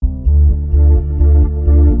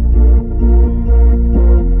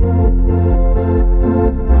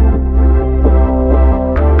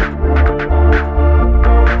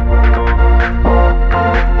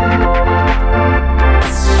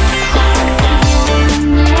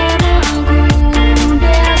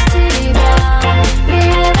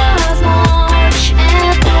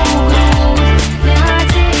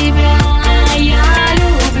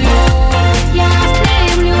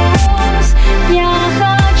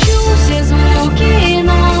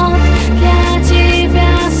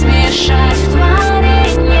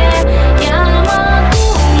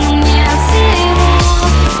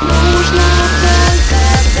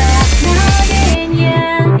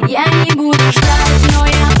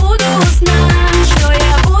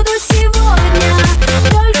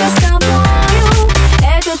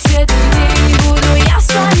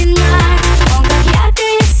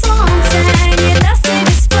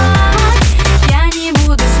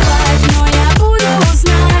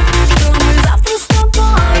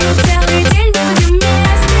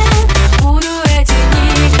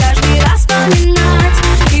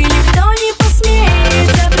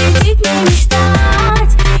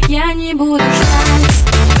буду ждать.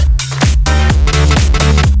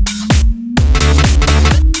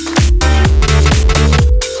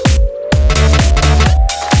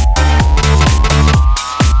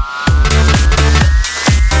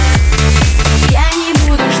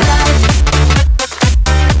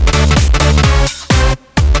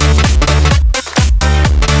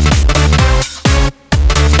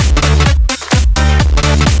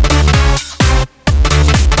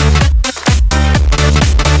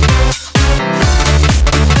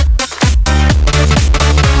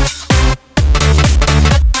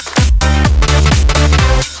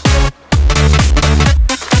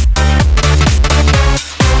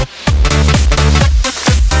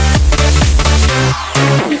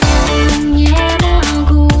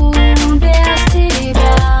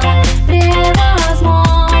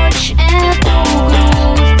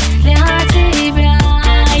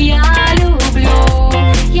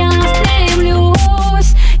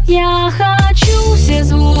 Я хочу все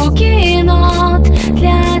звуки нот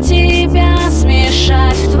для тебя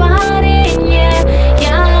смешать в творенье.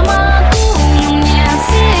 Я могу, но мне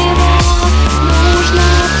всего нужно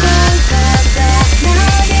только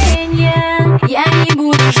вдохновение. Я не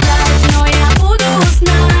буду ждать, но я буду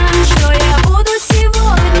знать, что я буду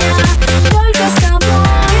сегодня только с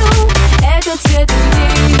тобою. Этот светлый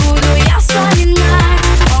день буду я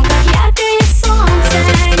вспоминать. Он как яркое солнце,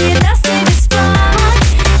 не даст тебе спать.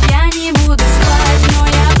 Я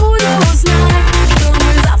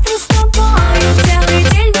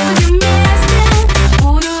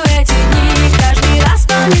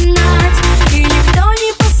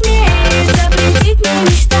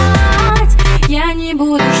не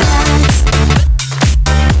буду ждать.